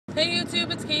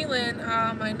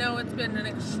I know it's been an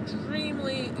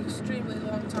extremely, extremely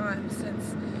long time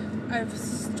since I've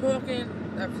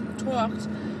talked,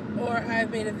 or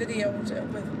I've made a video with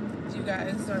you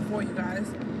guys, or for you guys.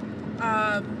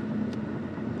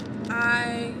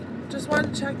 I just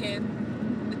wanted to check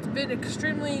in. It's been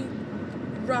extremely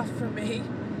rough for me,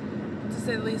 to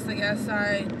say the least, I guess.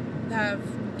 I have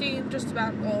gained just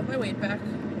about all of my weight back.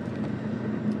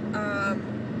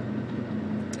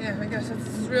 Yeah, I guess that's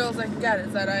as real as I can get,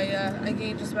 is that I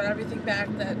gained just about everything back,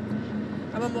 that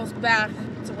I'm almost back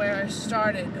to where I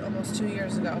started almost 2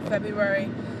 years ago.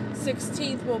 February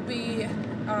 16th will be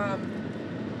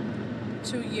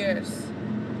 2 years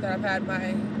that I've had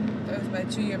that was my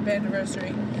 2-year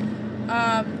anniversary.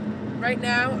 Right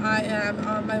now I am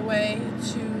on my way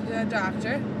to the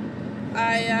doctor.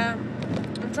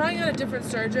 I'm trying out a different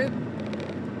surgeon.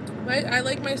 I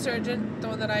like my surgeon, the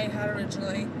one that I had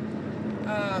originally.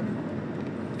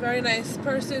 Very nice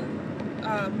person.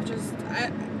 I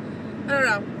don't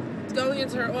know. Going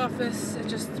into her office, it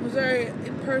just was very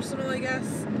impersonal, I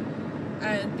guess.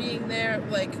 And being there,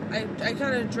 like, I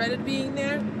kind of dreaded being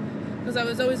there, because I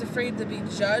was always afraid to be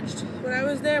judged when I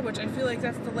was there, which I feel like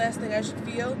that's the last thing I should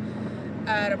feel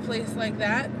at a place like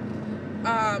that.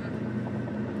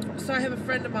 So I have a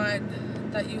friend of mine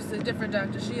that used a different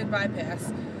doctor. She had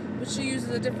bypass, but she uses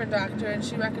a different doctor, and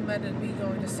she recommended me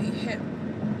going to see him.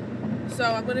 So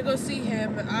I'm going to go see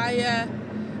him.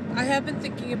 I have been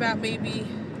thinking about maybe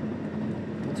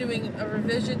doing a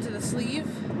revision to the sleeve,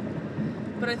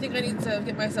 but I think I need to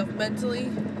get myself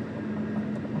mentally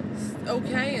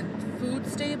okay and food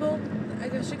stable, I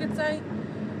guess you could say,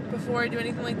 before I do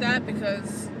anything like that,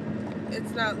 because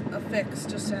it's not a fix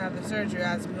just to have the surgery,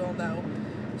 as we all know.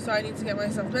 So I need to get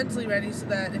myself mentally ready so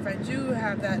that if I do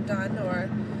have that done, or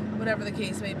whatever the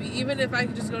case may be, even if I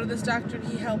can just go to this doctor and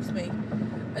he helps me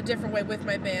a different way with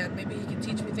my band, maybe he can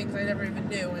teach me things I never even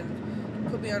knew and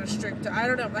put me on a strict, I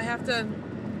don't know, I have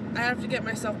to get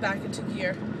myself back into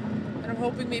gear. And I'm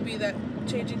hoping maybe that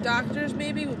changing doctors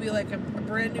maybe will be like a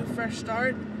brand new fresh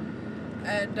start,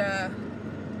 and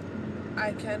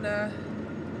I can I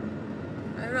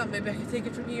don't know, maybe I can take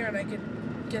it from here and I can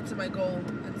get to my goal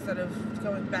instead of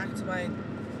going back to my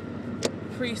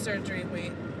pre-surgery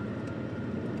weight.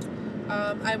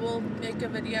 I will make a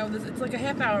video. It's like a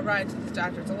half-hour ride to this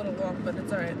doctor. It's a little long, but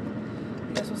it's alright.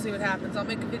 I guess we'll see what happens. I'll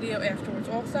make a video afterwards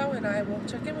also, and I will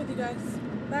check in with you guys.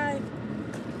 Bye!